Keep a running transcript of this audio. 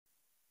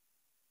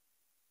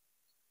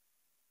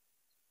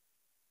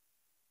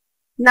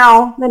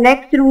Now the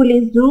next rule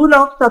is rule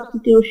of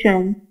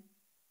substitution.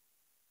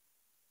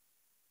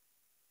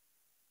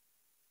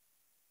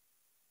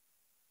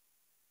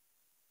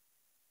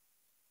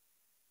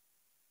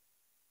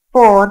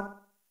 For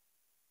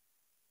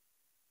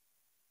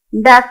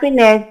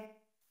definite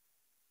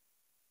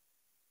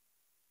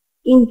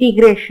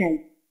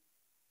integration.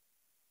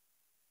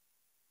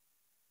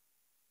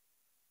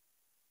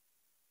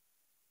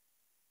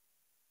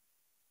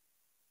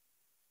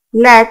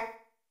 Let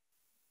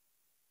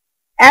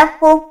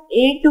f of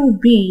a to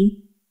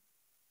b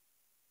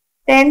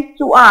tends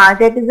to r,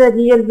 that is the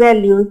real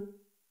values,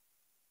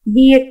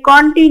 be a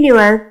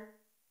continuous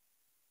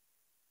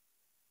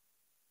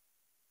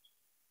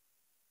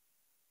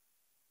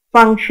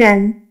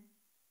function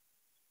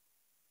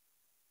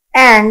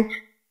and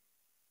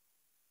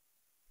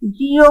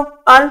g of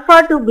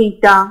alpha to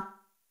beta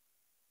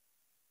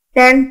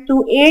tends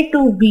to a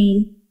to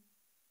b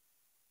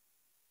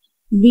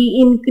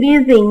be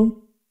increasing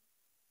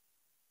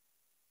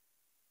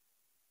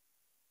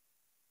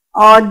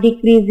or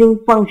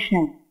decreasing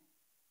function.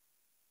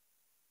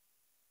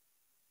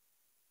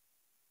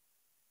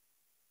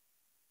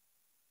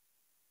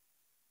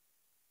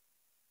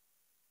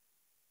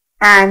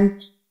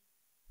 And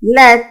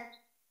let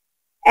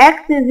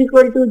x is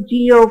equal to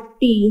g of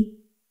t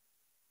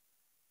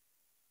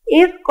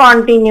is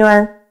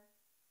continuous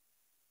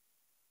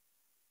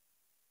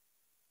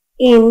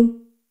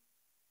in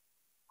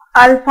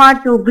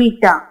alpha to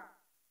beta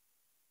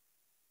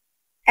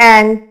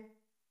and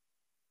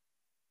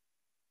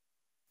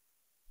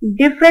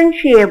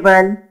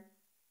differentiable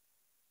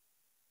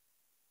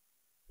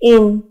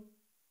in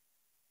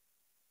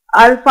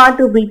alpha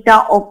to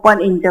beta open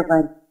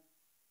interval,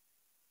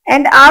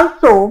 and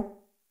also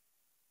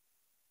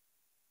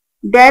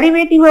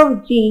derivative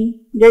of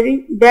g,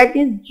 that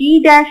is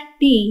g dash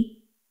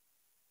t,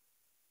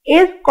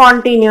 is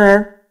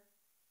continuous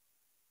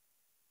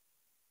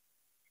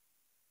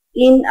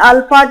in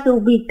alpha to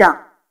beta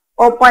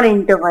open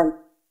interval,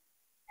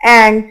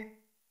 and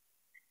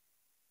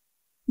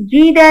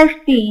g dash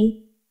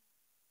t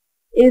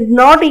is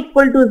not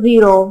equal to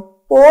 0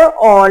 for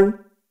all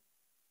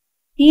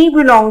t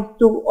belongs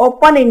to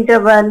open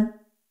interval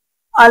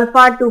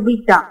alpha to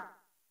beta,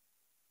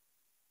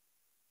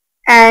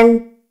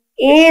 and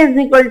a is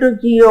equal to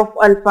g of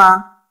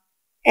alpha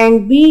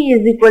and b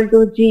is equal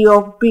to g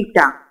of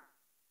beta.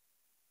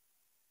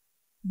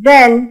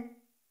 Then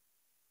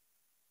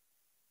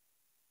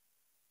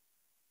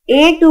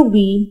a to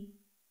b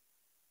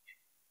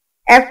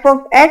f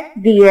of x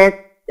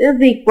dx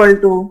is equal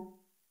to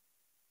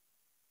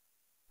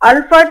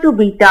alpha to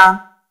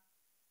beta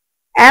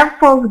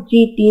f of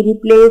gt,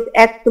 replace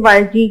x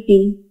by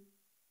gt,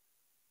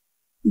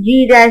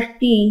 g dash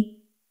t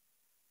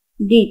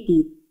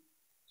dt.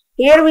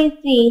 Here we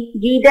see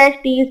g dash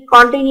t is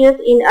continuous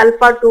in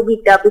alpha to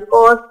beta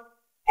because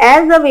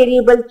as a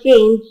variable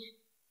change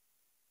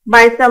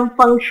by some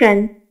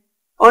function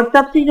or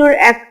substitute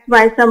x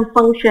by some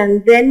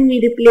function, then we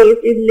replace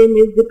its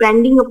limits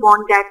depending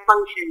upon that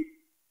function.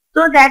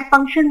 So that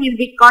function will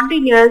be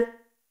continuous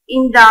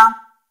in the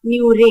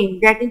new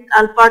range, that is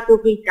alpha to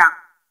beta.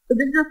 So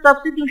this is a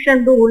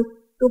substitution rule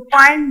to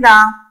find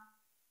the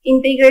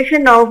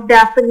integration of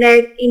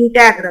definite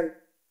integral.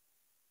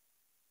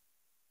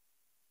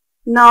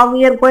 Now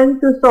we are going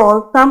to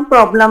solve some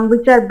problems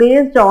which are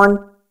based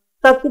on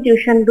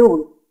substitution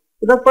rule.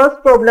 So the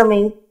first problem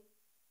is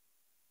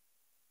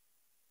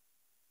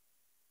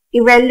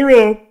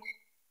evaluate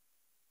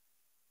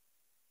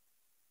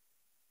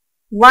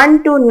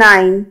 1 to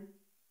 9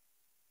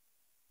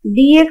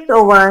 dx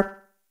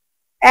over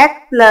x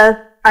plus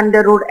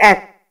under root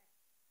x.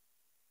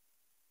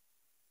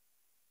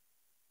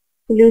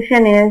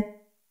 Solution is,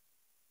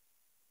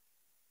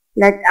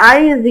 let I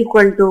is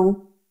equal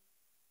to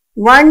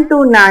 1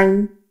 to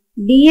 9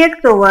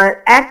 dx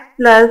over x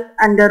plus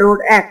under root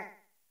x.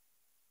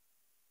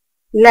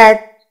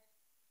 Let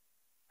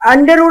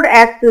under root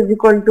x is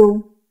equal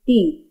to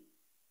t,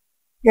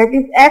 that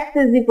is x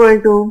is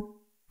equal to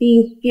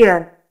t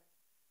square.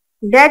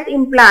 That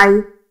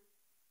implies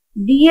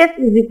dx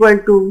is equal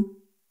to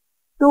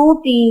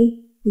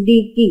 2t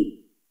dt,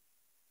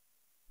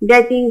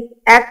 that is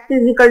x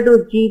is equal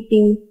to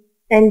gt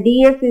and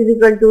dx is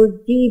equal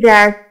to g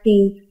dash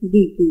t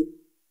dt.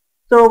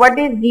 So what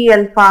is g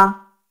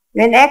alpha?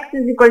 When x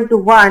is equal to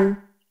 1,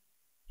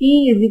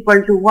 t is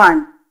equal to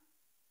 1,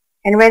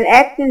 and when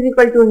x is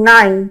equal to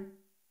 9,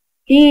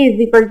 t is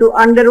equal to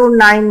under root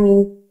 9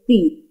 means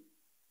t.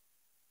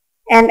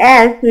 And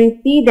as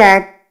we see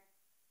that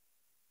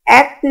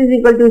x is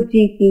equal to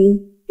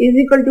gt is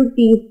equal to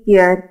t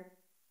square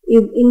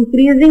is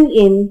increasing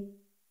in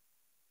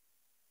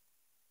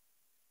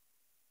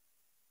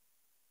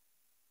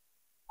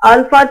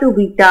alpha to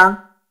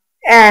beta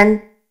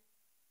and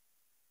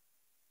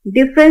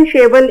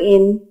differentiable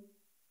in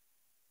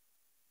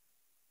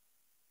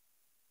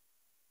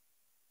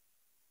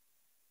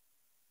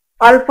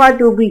alpha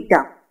to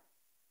beta,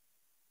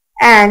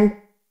 and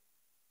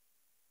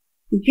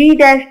g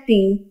dash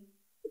t,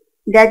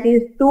 that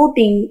is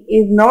 2t,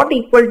 is not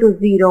equal to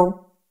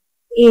 0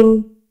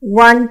 in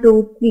 1,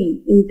 2,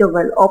 3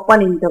 interval,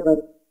 open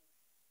interval.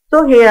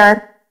 So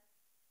here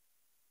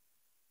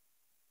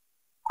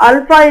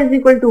alpha is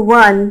equal to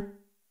 1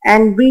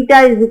 and beta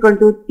is equal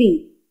to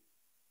 3.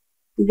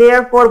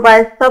 Therefore,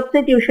 by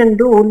substitution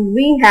rule,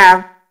 we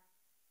have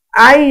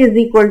I is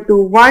equal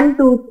to 1,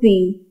 2,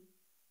 3,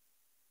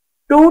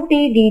 2t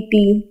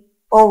dt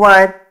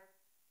over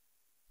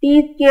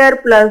t square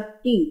plus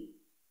t.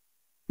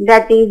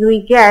 That is,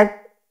 we get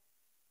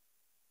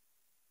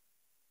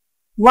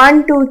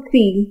 1, 2,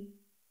 3,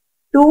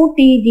 2t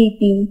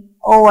dt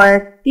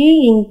over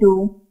t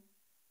into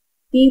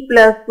t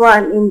plus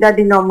 1 in the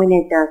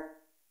denominator.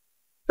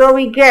 So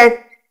we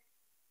get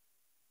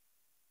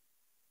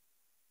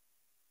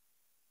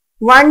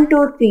 1,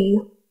 2,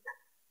 3,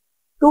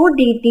 2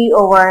 dt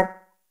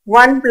over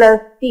 1 plus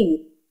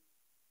t.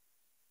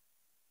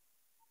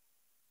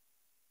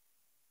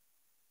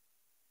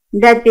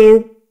 That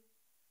is,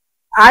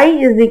 I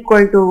is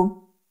equal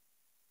to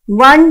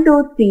 1,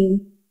 2,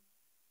 3,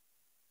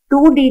 2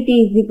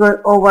 dt is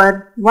equal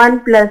over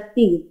 1 plus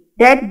t.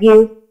 That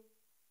gives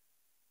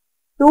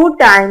 2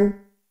 times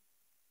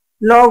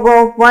log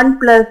of 1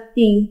 plus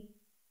t.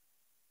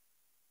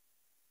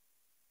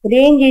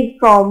 Range is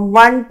from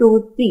 1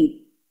 to 3.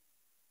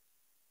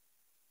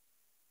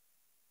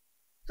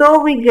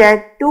 So we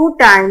get 2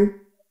 times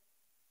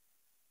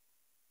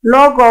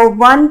log of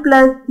 1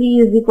 plus 3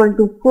 is equal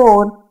to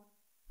 4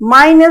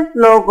 minus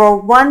log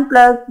of 1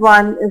 plus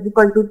 1 is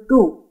equal to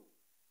 2.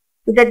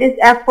 So that is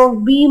f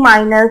of b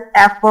minus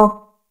f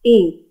of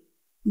a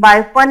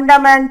by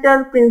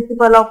fundamental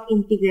principle of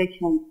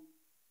integration.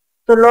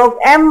 So log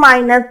m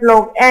minus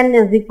log n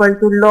is equal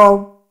to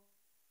log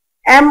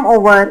m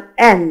over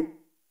n.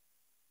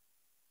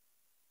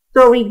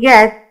 So we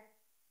get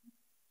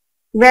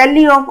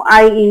value of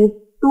I is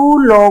 2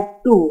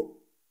 log 2.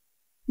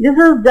 This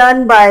is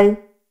done by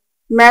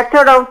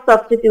method of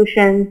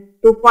substitution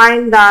to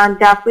find the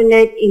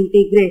definite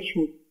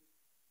integration.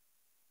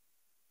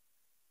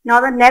 Now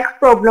the next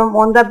problem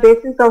on the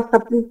basis of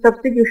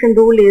substitution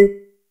rule is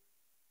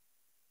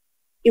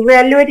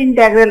evaluate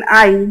integral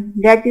I,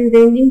 that is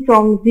ranging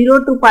from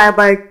 0 to pi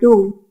by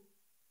 2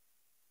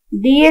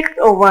 dx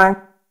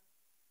over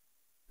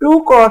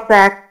 2 cos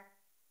x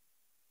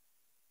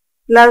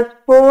plus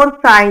 4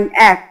 sin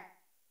x.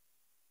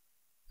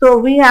 So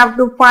we have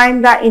to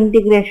find the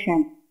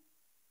integration.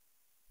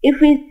 If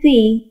we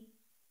see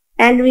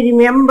and we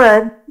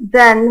remember,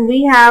 then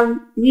we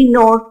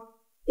know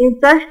in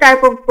such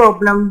type of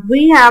problem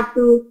we have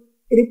to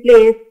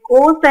replace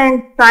cos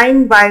and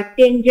sin by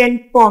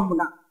tangent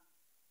formula.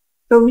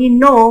 So we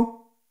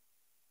know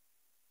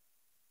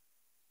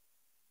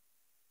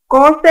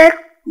cos x,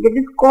 that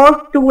is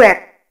cos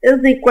 2x,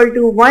 is equal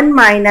to 1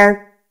 minus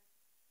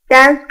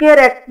tan square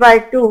x by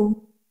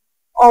 2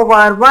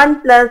 over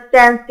 1 plus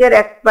tan square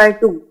x by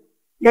 2,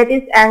 that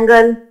is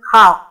angle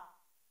half.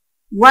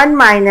 1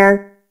 minus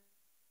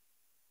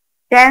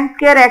tan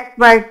square x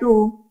by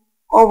 2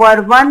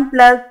 over 1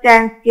 plus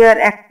tan square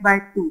x by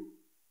 2,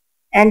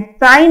 and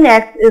sin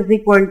x is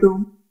equal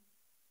to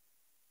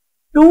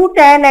 2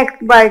 tan x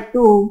by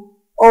 2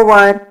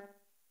 over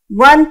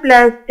 1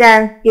 plus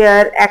tan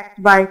square x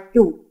by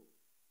 2.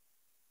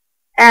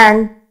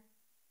 And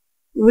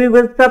we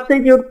will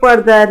substitute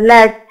further.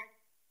 Let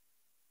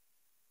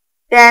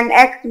tan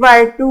x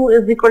by 2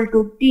 is equal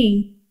to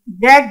t.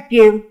 That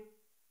gives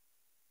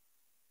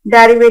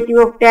derivative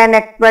of tan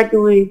x by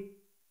 2 is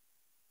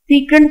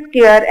secant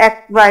square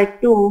x by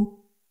 2,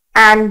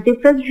 and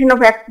differentiation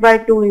of x by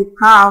 2 is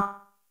half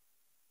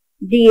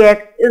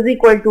dx is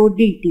equal to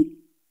dt.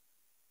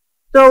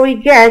 So we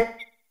get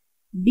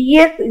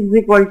dx is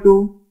equal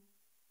to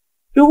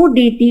 2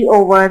 dt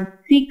over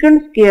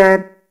secant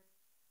square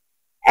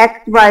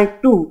x by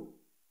 2.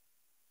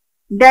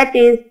 That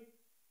is,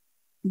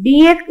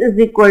 dx is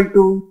equal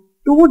to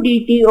 2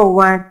 dt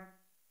over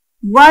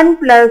 1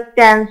 plus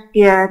tan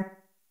square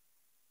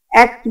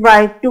x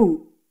by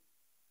 2.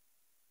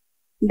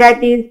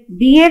 That is,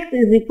 dx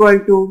is equal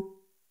to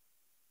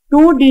 2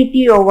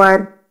 dt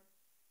over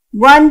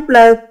 1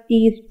 plus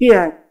t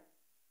square.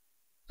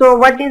 So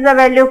what is the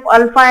value of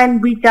alpha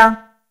and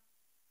beta?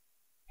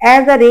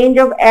 As the range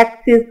of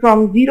x is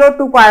from 0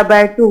 to pi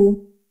by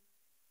 2,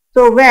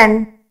 so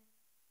when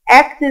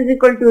x is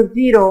equal to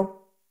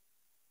 0,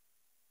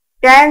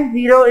 tan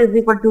 0 is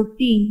equal to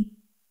t,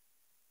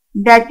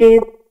 that is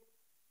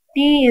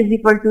t is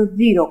equal to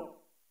 0.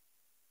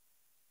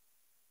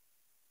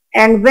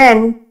 And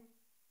when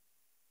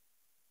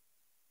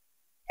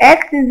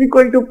x is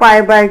equal to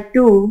pi by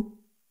 2,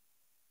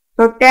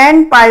 so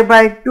tan pi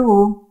by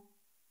 2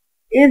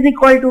 is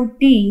equal to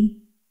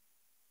t.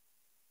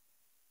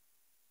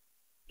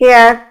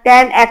 Here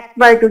tan x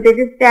by 2, that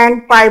is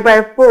tan pi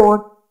by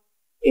 4,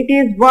 it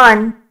is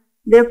 1,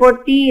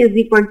 therefore t is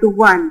equal to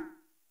 1.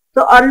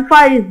 So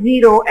alpha is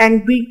 0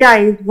 and beta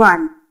is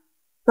 1.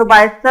 So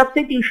by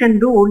substitution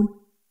rule,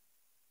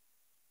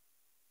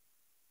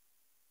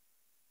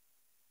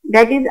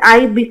 that is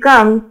I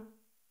becomes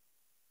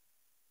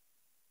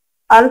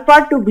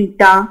alpha to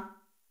beta,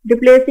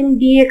 replacing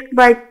dx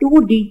by 2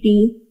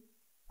 dt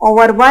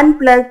over 1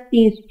 plus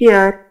t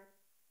square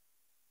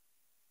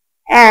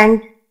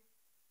and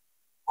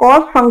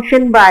cos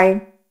function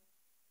by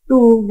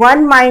 2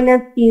 1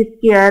 minus t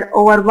square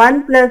over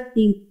 1 plus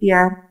t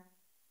square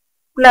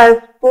plus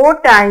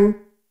 4 times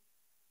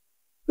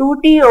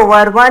 2t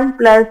over 1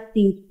 plus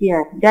t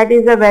square. That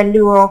is the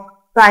value of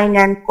sine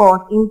and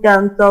cos in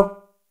terms of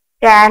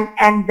tan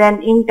and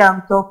then in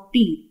terms of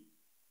t.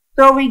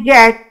 So we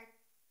get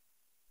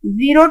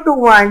 0 to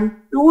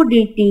 1 2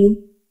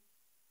 dt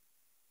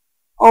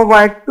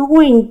over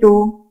 2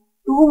 into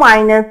 2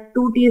 minus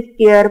 2t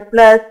square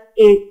plus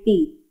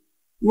 8t.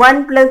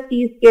 1 plus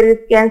t square is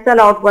cancelled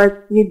outwards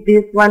with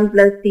this 1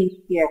 plus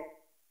t square.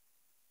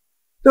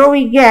 So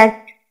we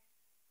get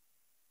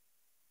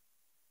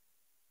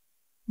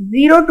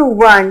 0 to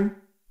 1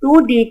 2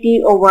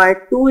 dt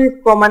over 2 is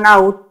common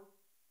out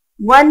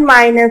 1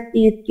 minus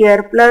t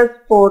square plus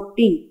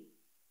 4t.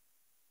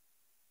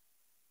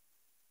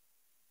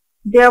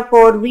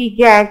 Therefore we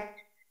get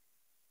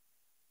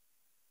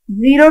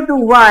 0 to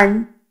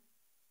 1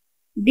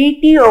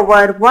 dt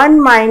over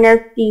 1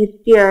 minus t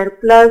square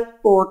plus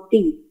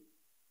 4t.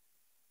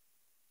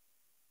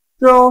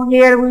 So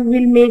here we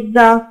will make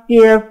the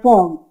square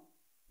form,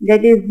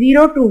 that is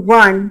 0 to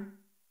 1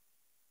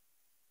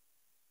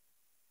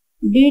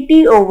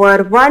 dt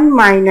over 1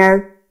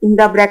 minus in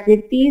the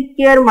bracket t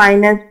square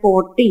minus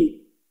 4t,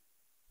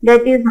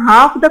 that is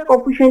half the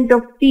coefficient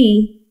of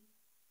t,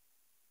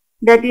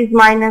 that is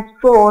minus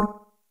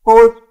 4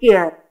 whole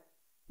square,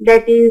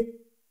 that is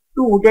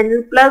 2, that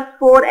is plus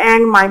 4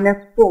 and minus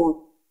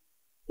 4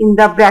 in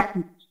the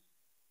bracket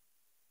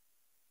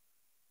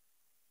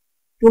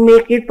to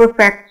make it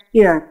perfect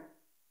square.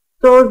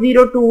 So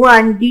 0 to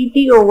 1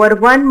 dt over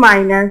 1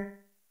 minus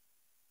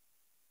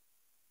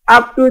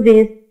up to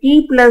this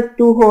t plus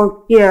 2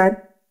 whole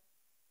square,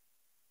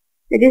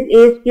 that is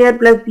a square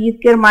plus b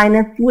square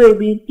minus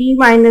 2ab t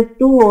minus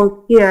 2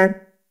 whole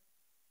square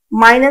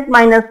minus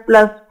minus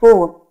plus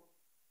 4.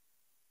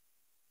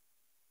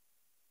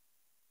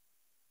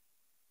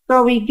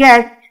 So we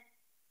get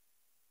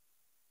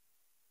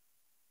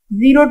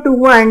 0 to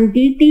 1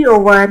 dt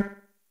over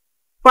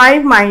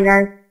 5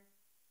 minus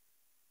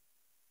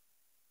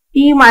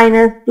t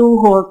minus 2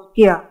 whole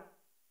square.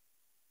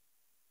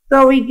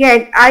 So we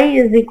get I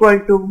is equal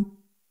to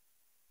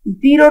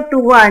 0 to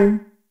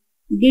 1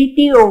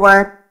 dt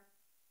over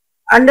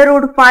under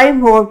root 5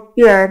 whole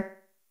square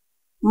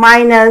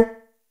minus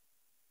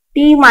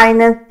t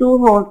minus 2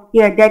 whole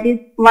square, that is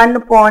 1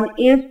 upon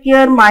a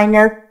square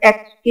minus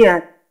x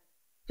square.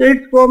 So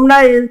its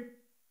formula is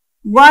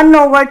 1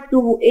 over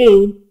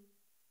 2a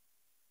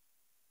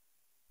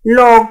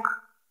log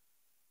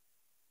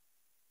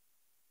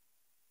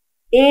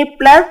a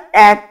plus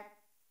x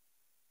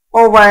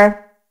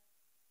over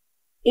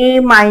a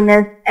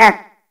minus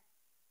x,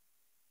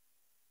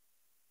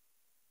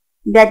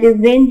 that is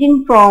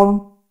ranging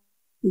from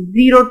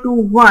 0 to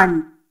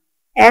 1.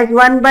 As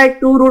 1 by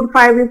 2 root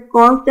 5 is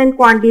constant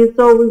quantity,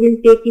 so we will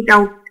take it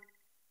out.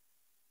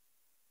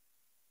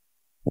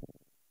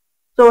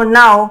 So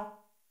now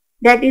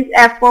that is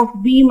f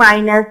of b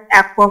minus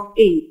f of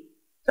a.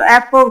 So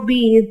f of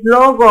b is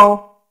log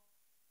of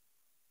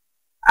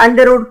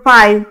under root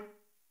 5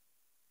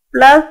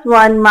 plus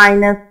 1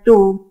 minus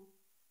 2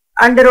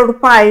 under root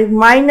 5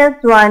 minus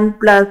 1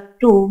 plus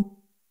 2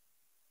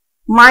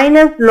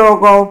 minus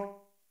log of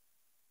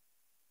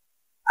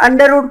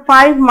under root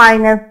 5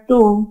 minus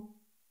 2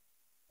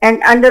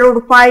 and under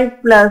root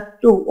 5 plus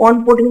 2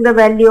 on putting the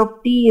value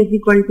of t is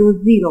equal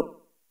to 0.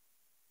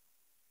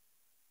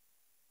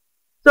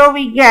 So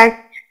we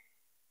get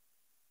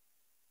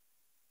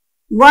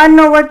 1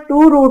 over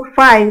 2 root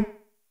 5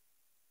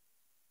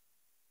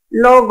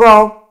 log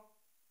of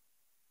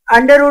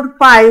under root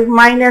 5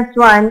 minus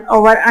 1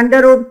 over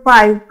under root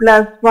 5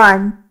 plus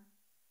 1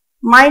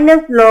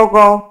 minus log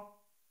of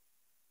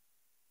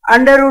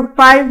under root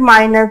 5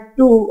 minus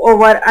 2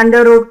 over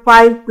under root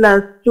 5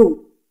 plus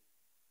 2.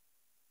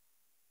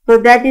 So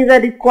that is a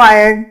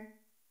required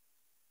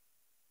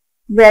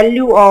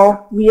value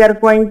of, we are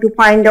going to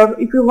find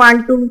out. If you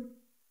want to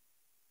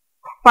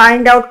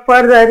find out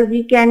further,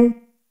 we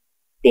can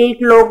take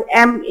log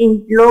m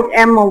in log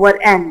m over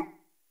n.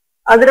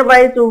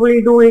 Otherwise we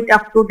will do it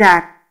up to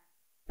that.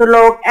 So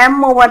log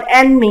m over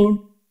n means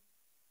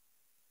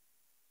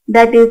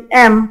that is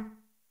m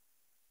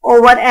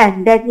over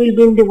n, that will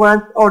be in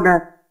reverse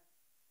order.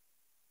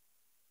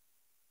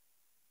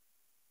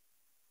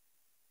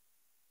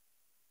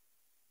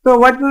 So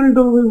what we will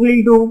do, we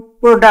will do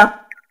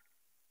product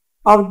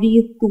of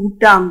these two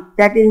terms,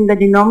 that is in the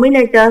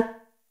denominator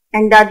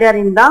and the other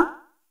in the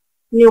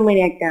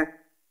numerator.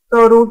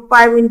 So root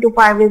 5 into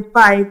 5 is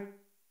 5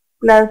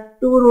 plus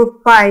 2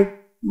 root 5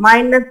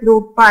 minus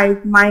root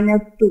 5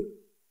 minus 2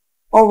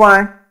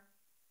 over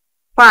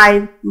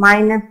 5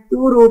 minus 2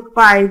 root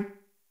 5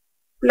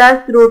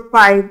 plus root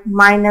 5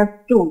 minus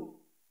 2.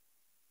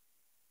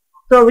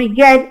 So we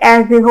get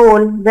as a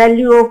whole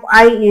value of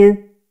I is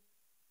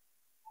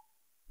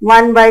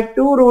 1 by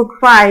 2 root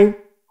 5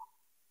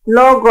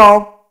 log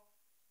of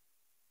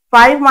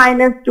 5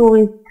 minus 2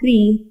 is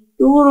 3,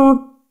 2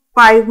 root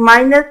 5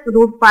 minus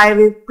root 5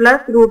 is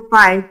plus root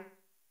 5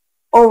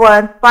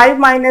 over 5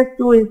 minus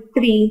 2 is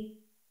 3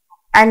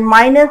 and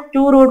minus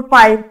 2 root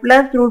 5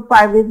 plus root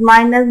 5 is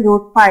minus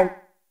root 5.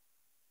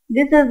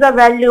 This is the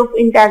value of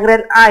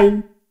integral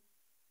I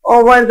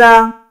over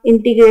the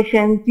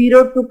integration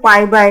 0 to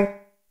pi by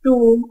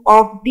 2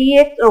 of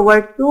dx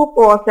over 2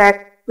 cos x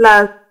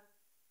plus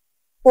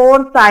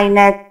 4 sin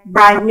x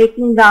by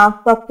making the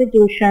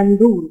substitution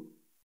rule.